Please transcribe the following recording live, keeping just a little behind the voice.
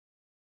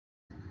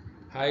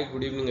Hi,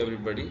 good evening,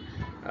 everybody.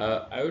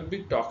 I would be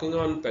talking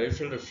on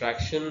peripheral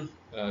refraction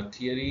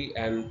theory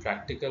and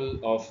practical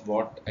of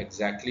what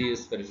exactly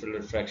is peripheral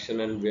refraction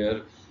and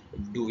where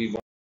do we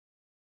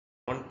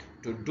want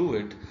to do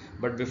it.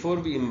 But before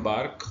we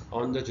embark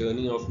on the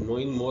journey of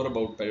knowing more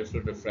about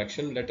peripheral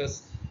refraction, let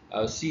us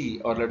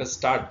let us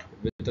start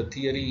with a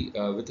theory,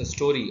 with a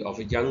story of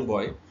a young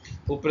boy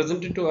who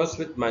presented to us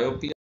with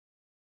myopia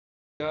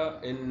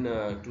in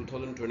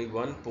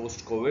 2021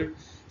 post COVID.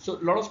 So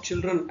a lot of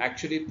children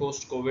actually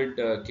post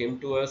COVID came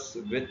to us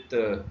with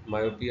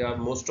myopia.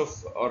 Most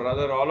of, or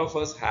rather all of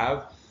us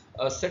have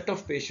a set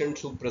of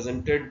patients who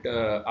presented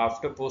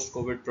after post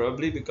COVID,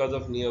 probably because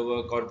of near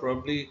work, or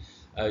probably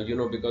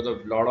because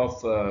of a lot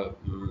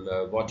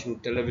of watching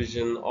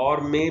television,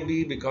 or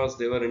maybe because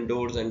they were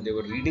indoors and they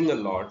were reading a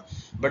lot.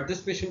 But this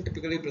patient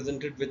typically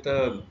presented with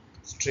a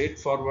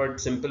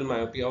straightforward simple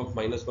myopia of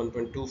minus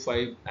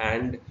 1.25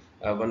 and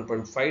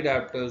 1.5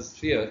 diopters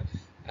sphere,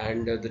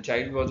 and the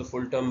child was a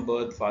full-term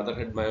birth, father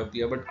had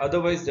myopia, but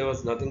otherwise there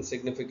was nothing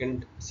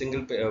significant.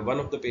 One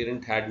of the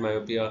parent had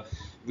myopia.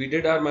 We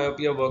did our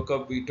myopia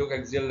workup, we took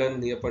axial length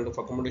near point of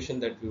accommodation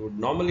that we would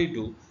normally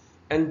do,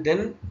 and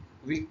then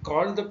we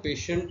called the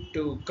patient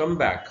to come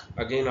back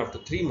again after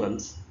 3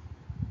 months,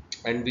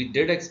 and we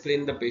did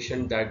explain the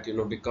patient that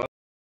because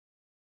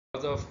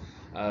of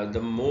the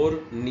more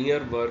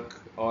near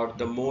work or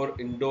the more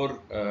indoor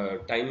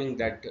timing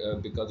that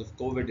because of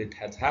COVID it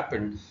has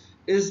happened,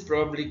 is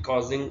probably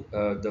causing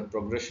the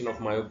progression of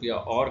myopia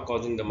or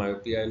causing the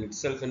myopia in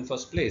itself in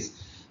first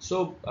place.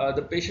 So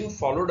the patient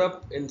followed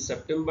up in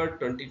September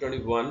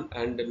 2021,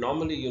 and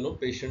normally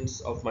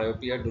patients of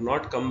myopia do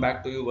not come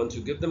back to you once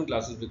you give them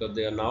glasses, because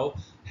they are now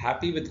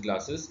happy with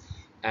glasses,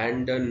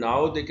 and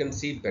now they can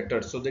see better.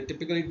 So they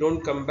typically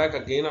don't come back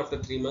again after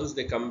 3 months.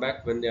 They come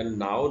back when they are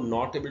now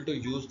not able to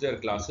use their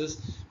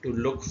glasses to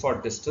look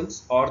for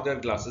distance, or their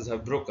glasses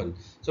have broken.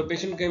 So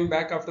patient came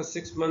back after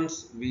 6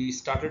 months. We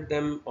started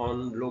them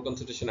on low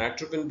concentration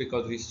atropine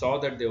because we saw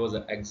that there was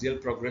an axial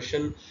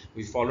progression.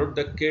 We followed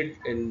the kid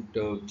in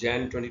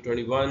Jan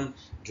 2021,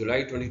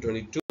 July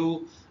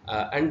 2022,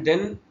 and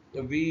then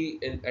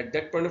at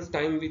that point of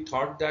time we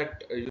thought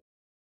that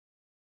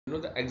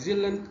the axial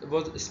length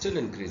was still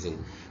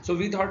increasing. So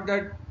we thought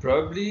that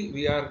probably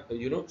we are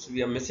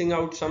missing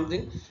out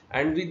something,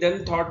 and we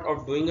then thought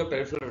of doing a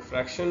peripheral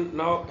refraction.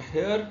 Now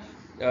here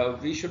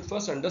we should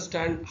first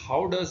understand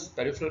how does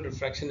peripheral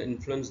refraction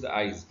influence the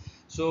eyes.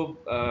 So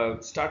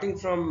starting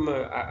from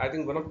I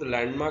think one of the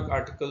landmark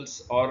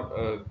articles,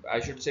 or I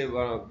should say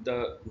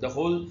the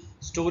whole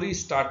story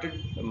started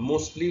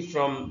mostly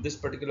from this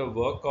particular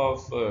work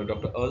of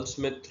Dr. Earl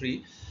Smith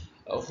III,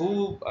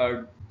 who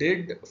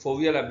did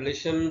foveal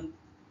ablation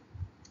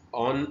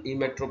on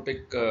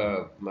emmetropic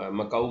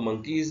macaw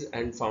monkeys,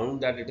 and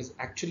found that it is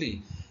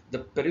actually the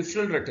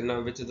peripheral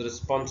retina which is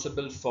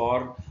responsible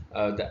for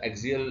the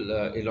axial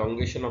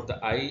elongation of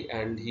the eye.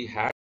 And he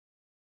had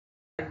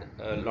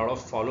a lot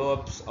of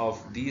follow-ups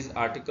of these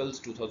articles,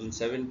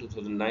 2007,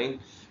 2009,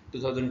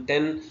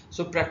 2010.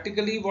 So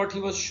practically what he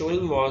was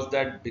showing was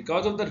that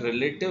because of the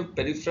relative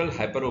peripheral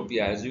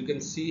hyperopia, as you can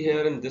see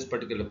here in this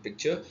particular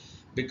picture,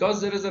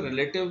 because there is a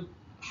relative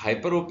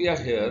hyperopia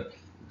here,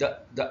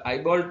 the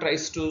eyeball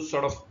tries to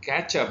sort of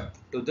catch up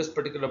to this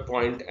particular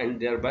point and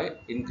thereby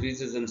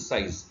increases in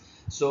size.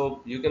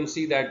 So you can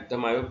see that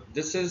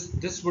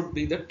this would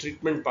be the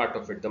treatment part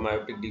of it, the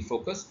myopic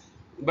defocus.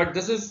 But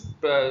this is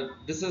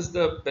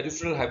the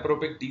peripheral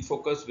hyperopic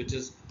defocus, which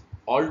is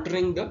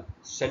altering the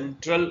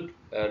central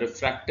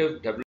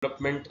refractive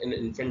development in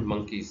infant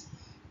monkeys.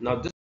 Now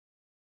this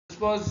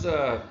was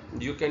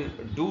you can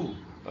do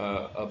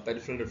a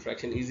peripheral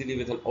refraction easily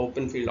with an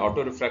open field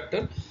auto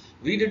refractor.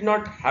 We did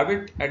not have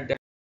it at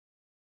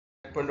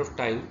that point of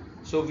time,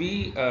 so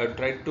we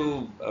tried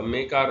to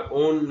make our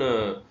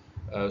own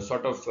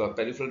sort of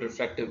peripheral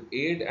refractive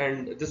aid,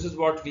 and this is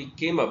what we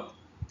came up.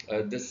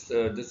 This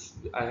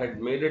I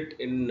had made it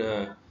in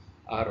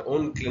our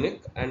own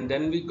clinic, and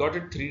then we got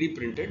it 3D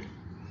printed.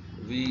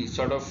 We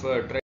sort of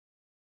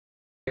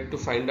tried to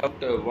find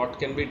out what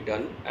can be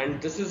done,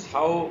 and this is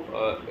how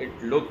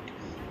it looked.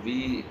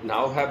 We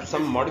now have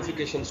some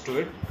modifications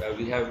to it.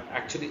 We have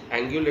actually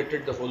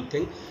angulated the whole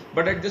thing,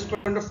 but at this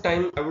point of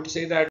time I would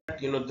say that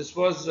this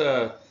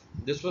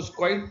was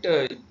quite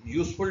a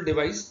useful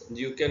device.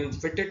 You can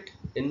fit it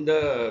in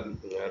the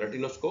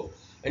retinoscope,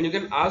 and you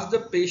can ask the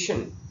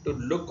patient to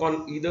look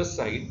on either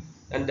side,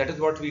 and that is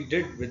what we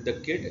did with the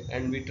kid,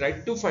 and we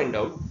tried to find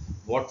out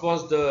what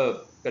was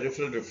the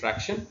peripheral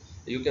refraction.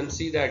 You can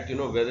see that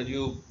whether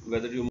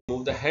you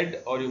move the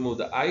head or you move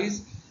the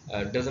eyes,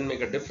 doesn't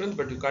make a difference,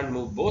 but you can't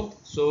move both.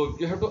 So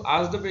you have to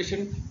ask the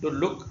patient to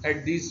look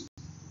at these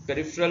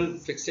peripheral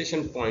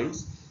fixation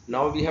points.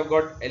 Now we have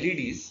got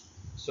LEDs,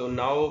 so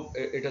now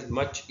it is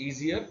much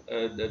easier.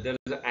 There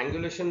is an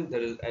angulation,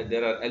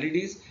 there are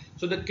LEDs,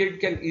 so the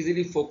kid can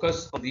easily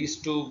focus on these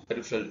two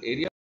peripheral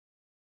areas.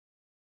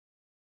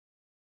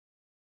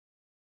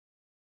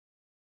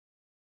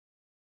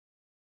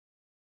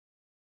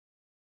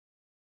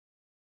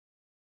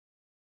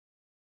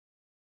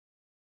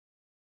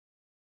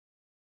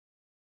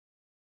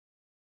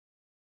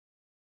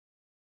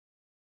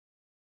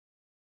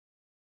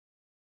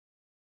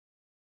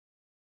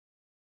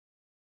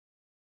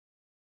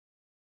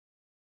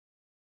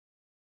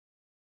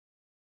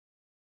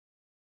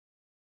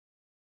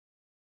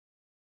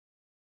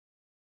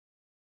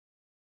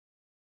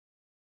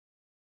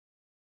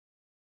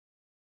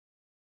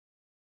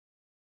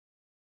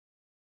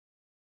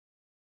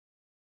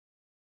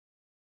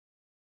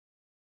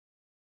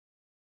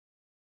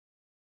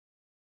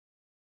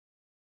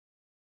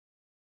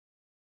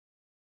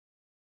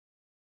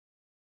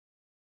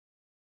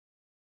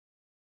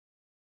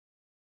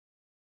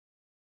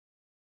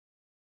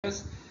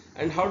 us,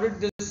 and how did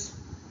this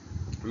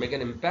make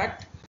an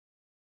impact?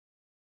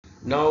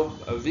 Now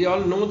we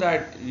all know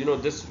that,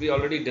 this we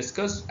already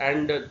discussed,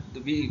 and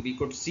we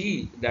could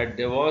see that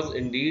there was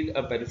indeed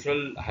a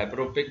peripheral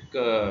hyperopic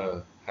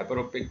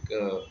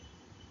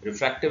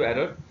refractive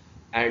error,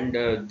 and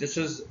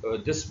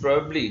this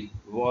probably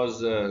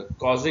was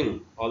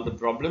causing all the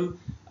problem,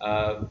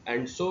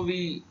 and so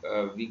we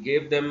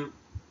gave them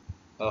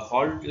a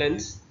halt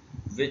lens,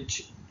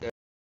 which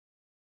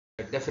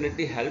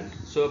definitely helped.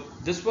 So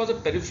this was a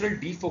peripheral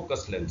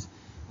defocus lens.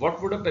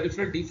 What would a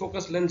peripheral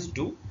defocus lens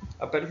do?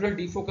 A peripheral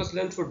defocus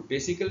lens would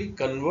basically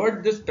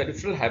convert this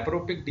peripheral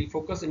hyperopic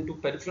defocus into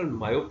peripheral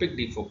myopic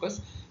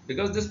defocus,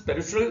 because this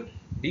peripheral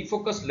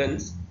defocus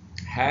lens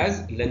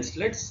has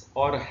lenslets,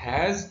 or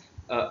has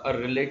a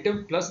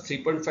relative plus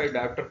 3.5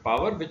 diopter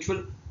power, which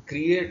will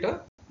create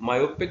a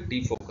myopic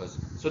defocus.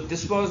 So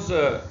this was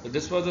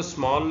a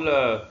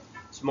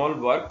small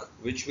work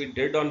which we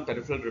did on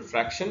peripheral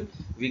refraction.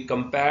 We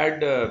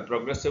compared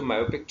progressive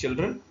myopic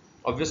children.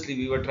 Obviously,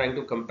 we were trying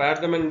to compare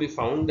them, and we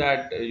found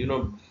that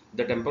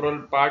the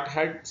temporal part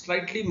had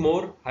slightly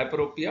more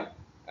hyperopia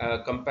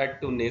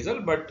compared to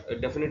nasal, but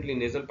definitely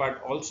nasal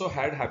part also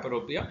had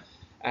hyperopia,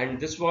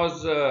 and this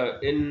was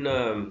in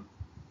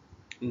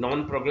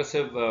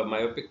non-progressive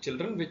myopic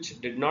children, which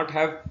did not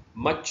have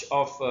much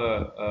of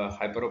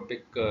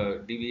hyperopic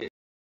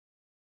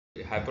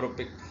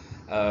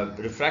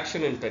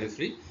refraction in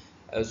periphery.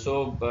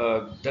 So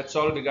that's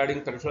all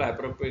regarding peripheral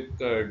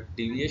hyperopic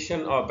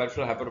deviation or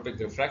peripheral hyperopic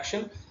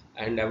refraction.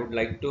 And I would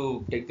like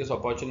to take this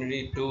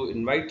opportunity to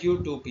invite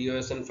you to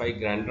POSN 5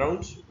 grand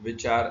rounds,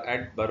 which are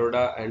at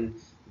Baroda, and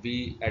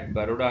we at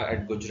Baroda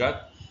at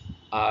Gujarat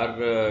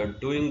are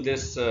doing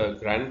this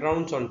grand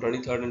rounds on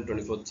 23rd and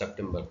 24th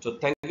September. So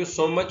thank you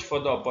so much for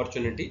the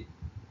opportunity.